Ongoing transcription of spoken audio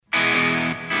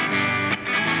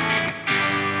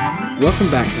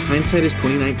Welcome back to Hindsight is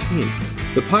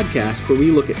 2019, the podcast where we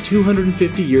look at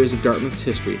 250 years of Dartmouth's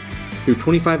history through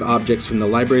 25 objects from the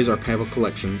library's archival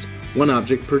collections, one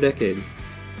object per decade.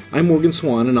 I'm Morgan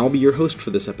Swan, and I'll be your host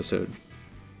for this episode.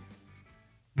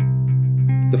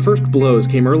 The first blows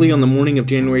came early on the morning of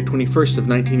January 21st of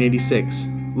 1986,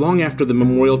 long after the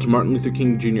memorial to Martin Luther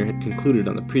King Jr. had concluded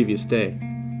on the previous day.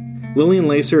 Lillian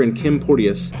Lacer and Kim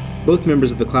Porteous, both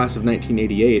members of the class of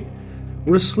 1988,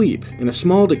 were asleep in a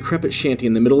small, decrepit shanty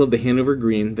in the middle of the Hanover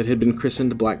Green that had been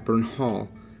christened Blackburn Hall.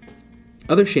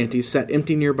 Other shanties sat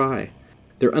empty nearby,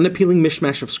 their unappealing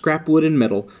mishmash of scrap wood and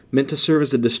metal meant to serve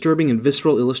as a disturbing and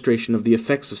visceral illustration of the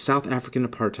effects of South African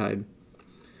apartheid.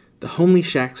 The homely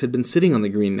shacks had been sitting on the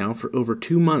green now for over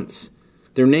 2 months.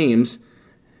 Their names,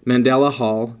 Mandela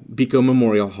Hall, Biko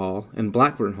Memorial Hall, and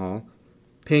Blackburn Hall,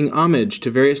 paying homage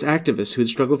to various activists who had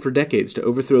struggled for decades to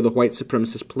overthrow the white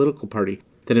supremacist political party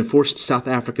that enforced South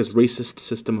Africa's racist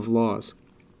system of laws.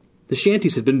 The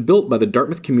shanties had been built by the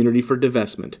Dartmouth Community for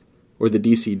Divestment, or the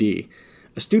DCD,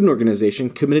 a student organization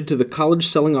committed to the college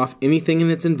selling off anything in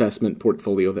its investment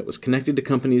portfolio that was connected to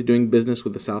companies doing business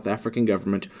with the South African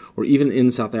government or even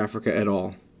in South Africa at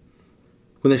all.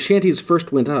 When the shanties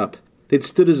first went up, they'd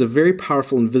stood as a very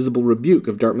powerful and visible rebuke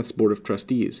of Dartmouth's Board of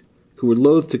Trustees, who were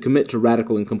loath to commit to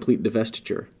radical and complete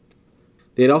divestiture.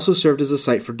 They had also served as a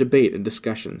site for debate and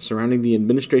discussion surrounding the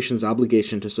administration's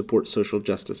obligation to support social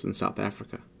justice in South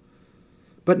Africa.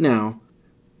 But now,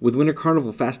 with Winter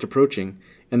Carnival fast approaching,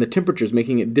 and the temperatures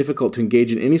making it difficult to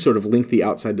engage in any sort of lengthy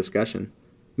outside discussion,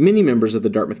 many members of the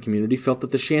Dartmouth community felt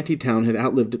that the shanty town had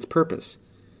outlived its purpose.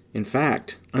 In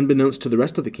fact, unbeknownst to the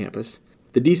rest of the campus,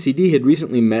 the DCD had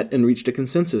recently met and reached a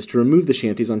consensus to remove the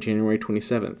shanties on January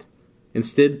 27th,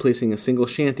 instead placing a single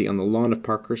shanty on the lawn of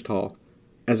Parkhurst Hall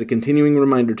as a continuing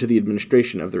reminder to the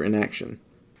administration of their inaction.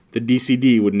 The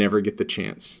DCD would never get the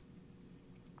chance.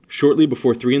 Shortly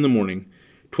before 3 a.m,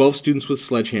 12 students with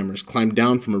sledgehammers climbed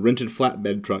down from a rented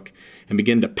flatbed truck and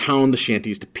began to pound the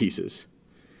shanties to pieces.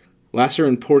 Lasser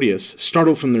and Porteous,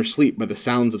 startled from their sleep by the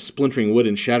sounds of splintering wood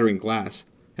and shattering glass,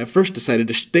 at first decided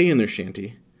to stay in their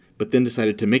shanty, but then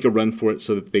decided to make a run for it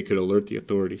so that they could alert the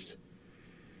authorities.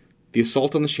 The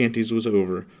assault on the shanties was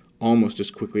over almost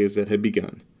as quickly as it had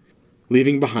begun,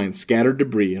 leaving behind scattered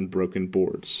debris and broken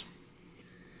boards.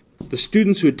 The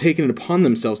students who had taken it upon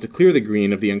themselves to clear the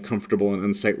green of the uncomfortable and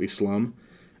unsightly slum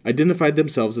identified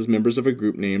themselves as members of a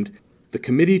group named the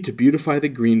Committee to Beautify the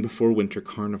Green Before Winter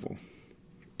Carnival.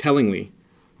 Tellingly,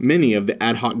 many of the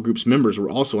ad hoc group's members were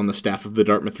also on the staff of the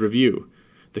Dartmouth Review,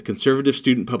 the conservative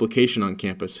student publication on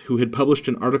campus, who had published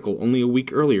an article only a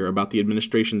week earlier about the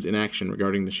administration's inaction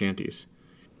regarding the shanties.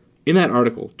 In that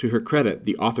article, to her credit,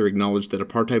 the author acknowledged that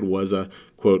apartheid was a,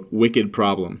 quote, wicked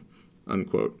problem,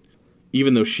 unquote,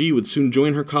 even though she would soon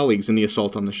join her colleagues in the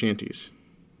assault on the shanties.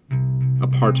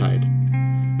 Apartheid,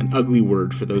 an ugly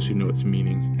word for those who know its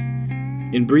meaning.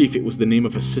 In brief, it was the name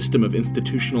of a system of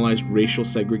institutionalized racial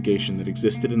segregation that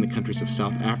existed in the countries of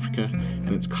South Africa and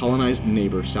its colonized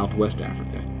neighbor, Southwest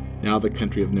Africa, now the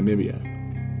country of Namibia.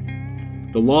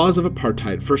 The laws of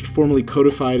apartheid, first formally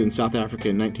codified in South Africa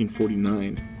in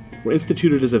 1949, were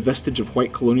instituted as a vestige of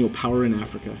white colonial power in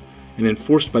Africa and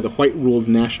enforced by the white-ruled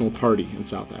National Party in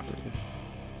South Africa.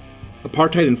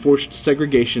 Apartheid enforced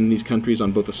segregation in these countries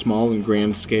on both a small and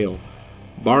grand scale,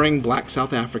 barring black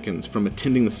South Africans from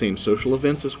attending the same social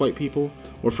events as white people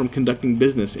or from conducting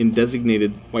business in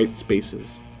designated white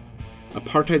spaces.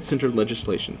 Apartheid-centered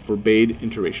legislation forbade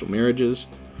interracial marriages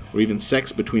or even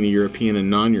sex between a European and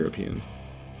non-European,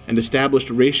 and established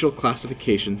racial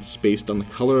classifications based on the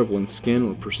color of one's skin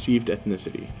or perceived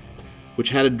ethnicity, which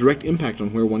had a direct impact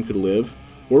on where one could live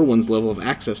or one's level of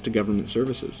access to government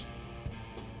services.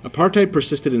 Apartheid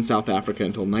persisted in South Africa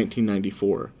until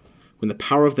 1994, when the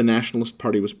power of the Nationalist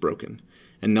Party was broken,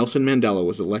 and Nelson Mandela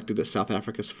was elected as South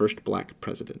Africa's first black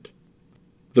president.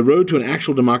 The road to an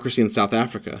actual democracy in South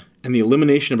Africa, and the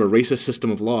elimination of a racist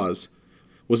system of laws,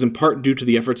 was in part due to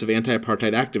the efforts of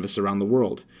anti-apartheid activists around the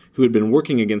world, who had been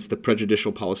working against the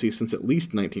prejudicial policy since at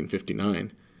least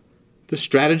 1959. The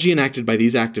strategy enacted by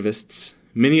these activists,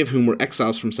 many of whom were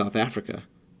exiles from South Africa,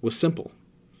 was simple.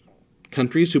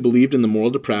 Countries who believed in the moral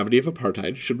depravity of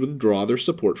apartheid should withdraw their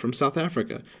support from South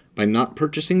Africa by not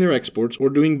purchasing their exports or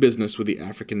doing business with the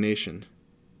African nation.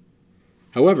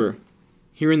 However,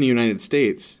 here in the United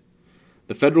States,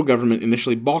 the federal government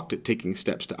initially balked at taking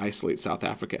steps to isolate South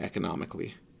Africa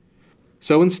economically.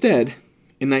 So instead,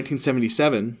 in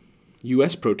 1977,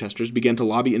 U.S. protesters began to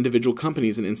lobby individual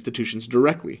companies and institutions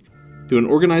directly through an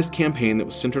organized campaign that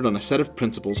was centered on a set of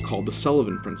principles called the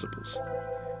Sullivan Principles.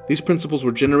 These principles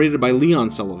were generated by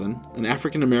Leon Sullivan, an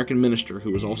African-American minister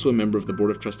who was also a member of the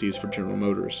Board of Trustees for General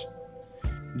Motors.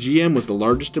 GM was the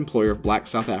largest employer of black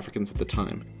South Africans at the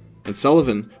time, and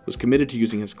Sullivan was committed to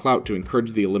using his clout to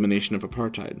encourage the elimination of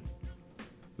apartheid.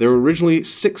 There were originally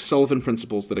 6 Sullivan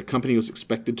principles that a company was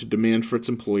expected to demand for its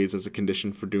employees as a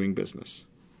condition for doing business.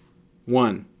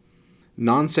 1.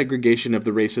 Non-segregation of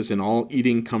the races in all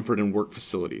eating, comfort, and work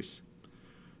facilities.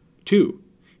 2.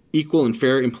 Equal and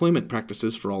fair employment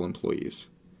practices for all employees.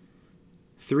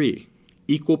 3.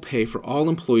 Equal pay for all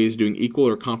employees doing equal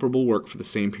or comparable work for the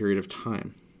same period of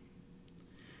time.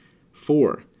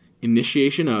 4.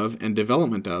 Initiation of and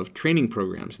development of training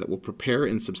programs that will prepare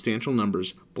in substantial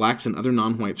numbers blacks and other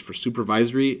non-whites for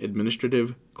supervisory,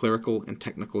 administrative, clerical, and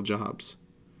technical jobs.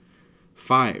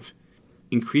 5.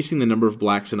 Increasing the number of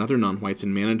blacks and other non-whites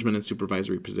in management and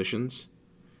supervisory positions.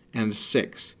 And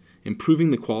 6.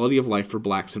 Improving the quality of life for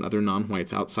blacks and other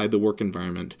non-whites outside the work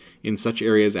environment in such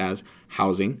areas as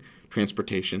housing,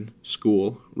 transportation,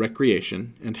 school,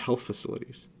 recreation, and health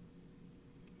facilities.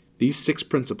 These 6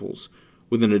 principles,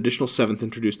 with an additional 7th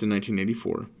introduced in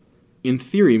 1984, in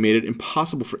theory made it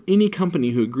impossible for any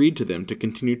company who agreed to them to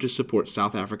continue to support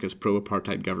South Africa's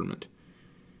pro-apartheid government.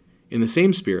 In the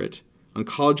same spirit, on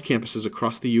college campuses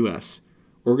across the U.S.,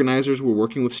 organizers were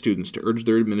working with students to urge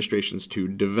their administrations to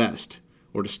divest,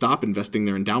 or to stop investing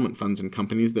their endowment funds in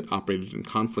companies that operated in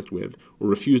conflict with or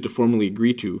refused to formally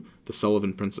agree to the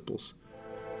Sullivan Principles.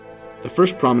 The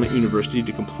first prominent university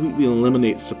to completely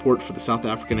eliminate support for the South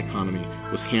African economy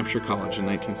was Hampshire College in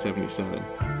 1977,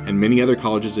 and many other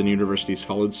colleges and universities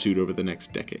followed suit over the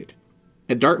next decade.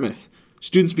 At Dartmouth,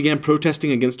 students began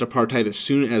protesting against apartheid as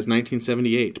soon as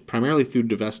 1978, primarily through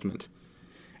divestment.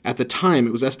 At the time,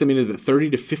 it was estimated that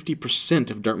 30 to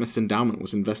 50% of Dartmouth's endowment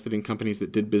was invested in companies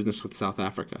that did business with South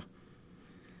Africa.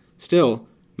 Still,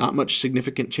 not much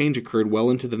significant change occurred well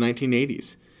into the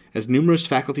 1980s, as numerous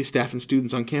faculty, staff, and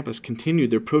students on campus continued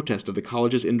their protest of the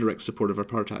college's indirect support of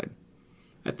apartheid.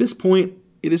 At this point,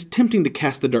 it is tempting to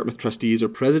cast the Dartmouth trustees or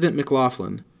President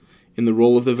McLaughlin in the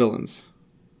role of the villains.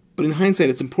 But in hindsight,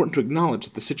 it's important to acknowledge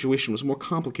that the situation was more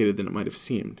complicated than it might have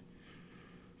seemed.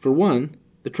 For one,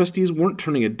 the trustees weren't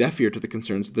turning a deaf ear to the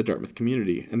concerns of the Dartmouth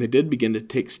community, and they did begin to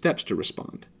take steps to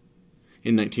respond.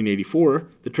 In 1984,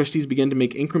 the trustees began to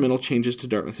make incremental changes to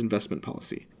Dartmouth's investment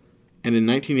policy. And in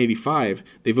 1985,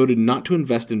 they voted not to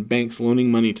invest in banks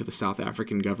loaning money to the South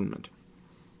African government.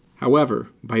 However,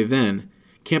 by then,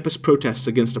 campus protests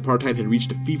against apartheid had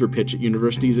reached a fever pitch at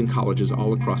universities and colleges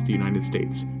all across the United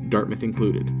States, Dartmouth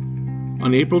included.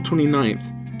 On April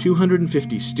 29th,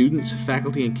 250 students,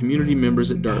 faculty, and community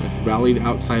members at Dartmouth rallied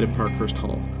outside of Parkhurst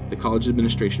Hall, the college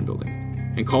administration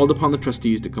building, and called upon the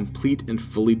trustees to complete and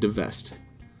fully divest.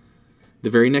 The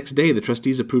very next day, the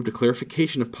trustees approved a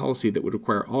clarification of policy that would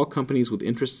require all companies with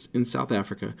interests in South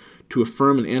Africa to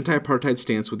affirm an anti-apartheid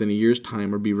stance within a year's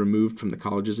time or be removed from the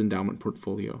college's endowment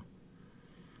portfolio.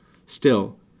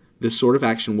 Still, this sort of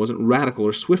action wasn't radical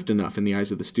or swift enough in the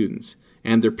eyes of the students,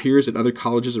 and their peers at other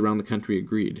colleges around the country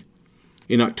agreed.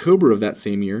 In October of that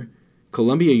same year,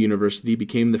 Columbia University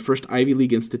became the first Ivy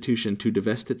League institution to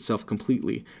divest itself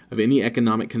completely of any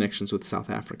economic connections with South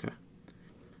Africa.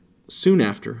 Soon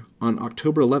after, on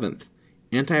October 11th,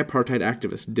 anti-apartheid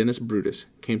activist Dennis Brutus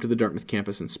came to the Dartmouth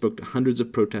campus and spoke to hundreds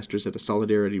of protesters at a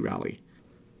solidarity rally.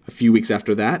 A few weeks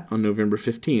after that, on November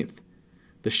 15th,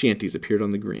 the shanties appeared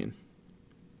on the green.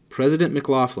 President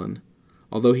McLaughlin,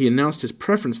 although he announced his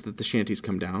preference that the shanties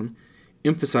come down,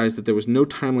 emphasized that there was no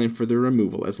timeline for their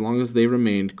removal as long as they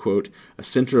remained, quote, a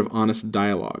center of honest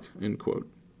dialogue, end quote.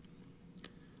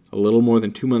 A little more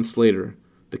than 2 months later,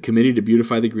 the Committee to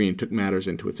Beautify the Green took matters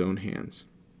into its own hands.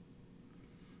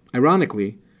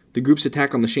 Ironically, the group's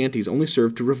attack on the shanties only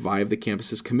served to revive the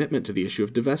campus's commitment to the issue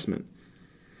of divestment.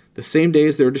 The same day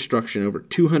as their destruction, over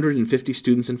 250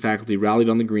 students and faculty rallied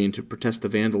on the green to protest the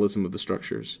vandalism of the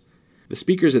structures. The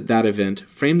speakers at that event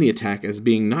framed the attack as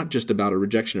being not just about a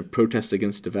rejection of protests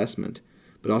against divestment,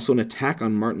 but also an attack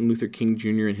on Martin Luther King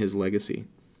Jr. and his legacy.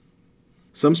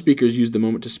 Some speakers used the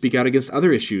moment to speak out against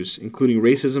other issues, including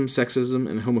racism, sexism,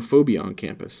 and homophobia on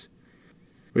campus.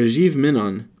 Rajiv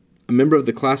Menon, a member of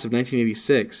the class of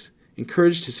 1986,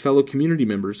 encouraged his fellow community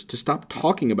members to stop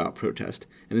talking about protest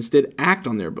and instead act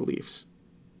on their beliefs.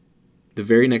 The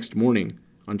very next morning,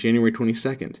 on January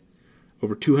 22nd,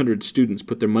 over 200 students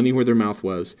put their money where their mouth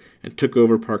was and took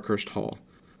over Parkhurst Hall,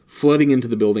 flooding into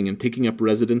the building and taking up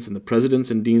residence in the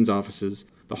president's and dean's offices,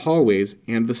 the hallways,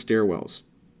 and the stairwells.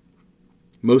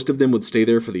 Most of them would stay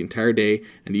there for the entire day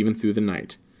and even through the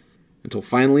night, until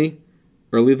finally,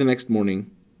 early the next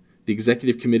morning, the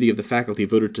executive committee of the faculty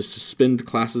voted to suspend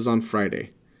classes on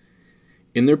Friday.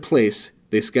 In their place,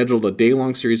 they scheduled a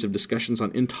day-long series of discussions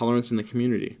on intolerance in the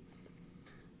community.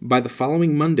 By the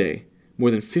following Monday, more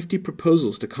than 50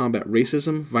 proposals to combat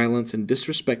racism, violence, and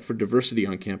disrespect for diversity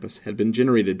on campus had been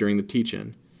generated during the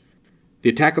teach-in.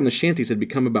 The attack on the shanties had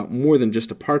become about more than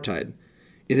just apartheid.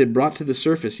 It had brought to the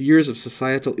surface years of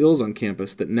societal ills on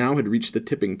campus that now had reached the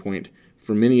tipping point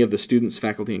for many of the students,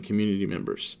 faculty, and community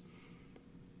members.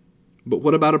 But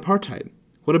what about apartheid?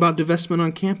 What about divestment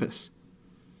on campus?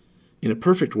 In a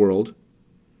perfect world,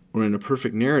 or in a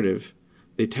perfect narrative,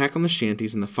 the attack on the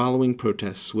shanties and the following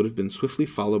protests would have been swiftly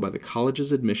followed by the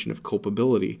college's admission of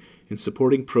culpability in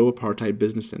supporting pro-apartheid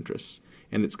business interests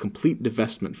and its complete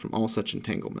divestment from all such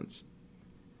entanglements.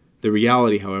 The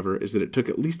reality, however, is that it took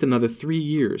at least another 3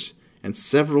 years and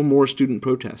several more student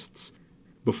protests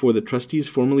before the trustees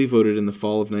formally voted in the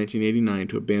fall of 1989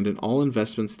 to abandon all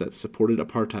investments that supported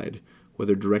apartheid,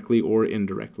 whether directly or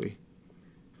indirectly.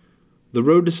 The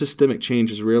road to systemic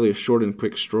change is rarely a short and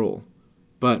quick stroll,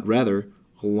 but rather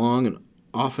a long and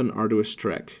often arduous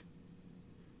trek.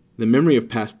 The memory of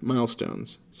past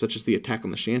milestones, such as the attack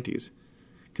on the shanties,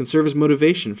 can serve as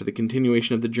motivation for the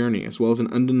continuation of the journey, as well as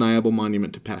an undeniable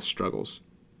monument to past struggles.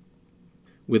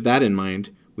 With that in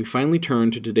mind, we finally turn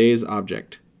to today's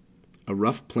object, a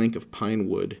rough plank of pine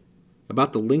wood,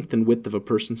 about the length and width of a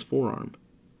person's forearm.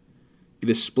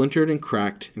 It is splintered and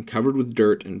cracked and covered with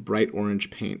dirt and bright orange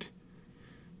paint.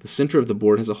 The center of the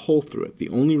board has a hole through it, the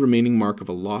only remaining mark of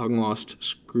a long-lost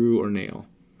screw or nail.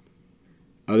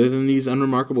 Other than these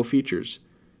unremarkable features,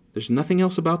 there's nothing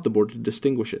else about the board to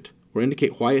distinguish it, or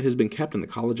indicate why it has been kept in the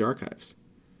college archives.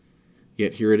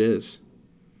 Yet here it is,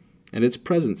 and its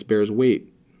presence bears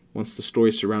weight once the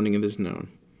story surrounding it is known.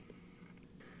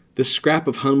 This scrap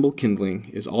of humble kindling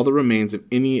is all that remains of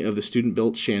any of the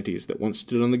student-built shanties that once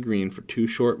stood on the green for 2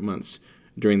 short months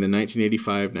during the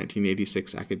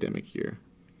 1985-1986 academic year.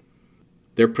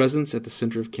 Their presence at the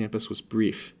center of campus was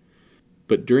brief,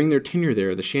 but during their tenure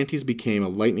there, the shanties became a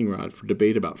lightning rod for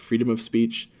debate about freedom of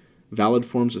speech, valid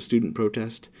forms of student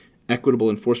protest, equitable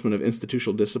enforcement of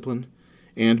institutional discipline,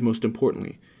 and, most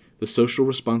importantly, the social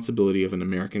responsibility of an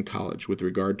American college with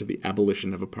regard to the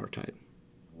abolition of apartheid.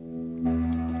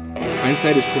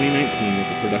 Hindsight is 2019 is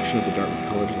a production of the Dartmouth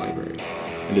College Library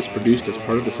and is produced as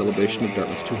part of the celebration of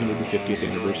Dartmouth's 250th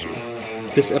anniversary.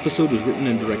 This episode was written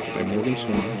and directed by Morgan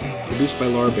Swan, produced by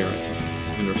Laura Barrett,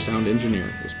 and our sound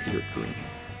engineer was Peter Carini.